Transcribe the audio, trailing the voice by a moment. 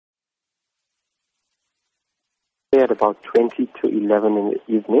At about 20 to 11 in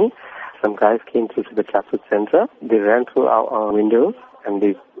the evening, some guys came through to the Chatsworth Centre. They ran through our windows and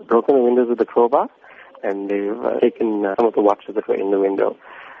they've broken the windows with a crowbar and they've taken some of the watches that were in the window.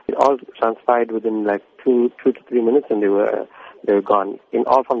 It all transpired within like two to 3 minutes and they were gone. In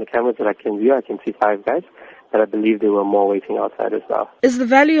all, from the cameras that I can view, I can see 5 guys, but I believe there were more waiting outside as well. Is the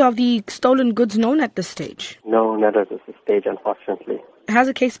value of the stolen goods known at this stage? No, not at this stage, unfortunately. Has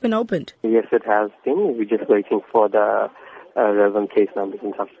a case been opened? Yes, it has been. We're just waiting for the relevant case numbers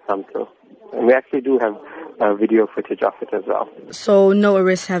and stuff to come through. And we actually do have video footage of it as well. So no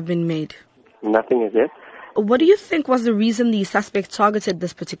arrests have been made? Nothing as yet. What do you think was the reason the suspect targeted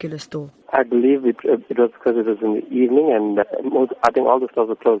this particular store? I believe it was because it was in the evening and I think all the stores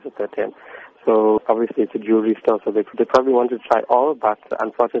were closed at that time. So obviously it's a jewelry store, so they probably wanted to try all, but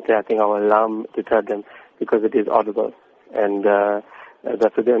unfortunately I think our alarm deterred them because it is audible. And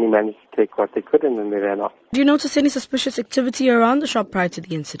that's why they only managed to take what they could and then they ran off. Do you notice any suspicious activity around the shop prior to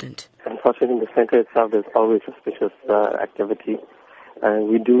the incident? Unfortunately, in the centre itself, there's always suspicious activity.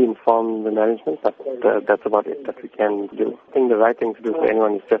 We do inform the management, but that's about it that we can do. I think the right thing to do for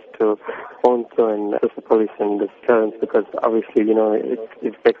anyone is just to phone through and assist the police and the deterrence, because obviously,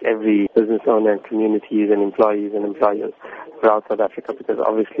 it affects every business owner and communities and employees and employers throughout South Africa, because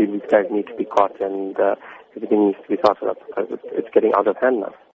obviously these guys need to be caught and everything needs to be sorted out because it's getting out of hand now.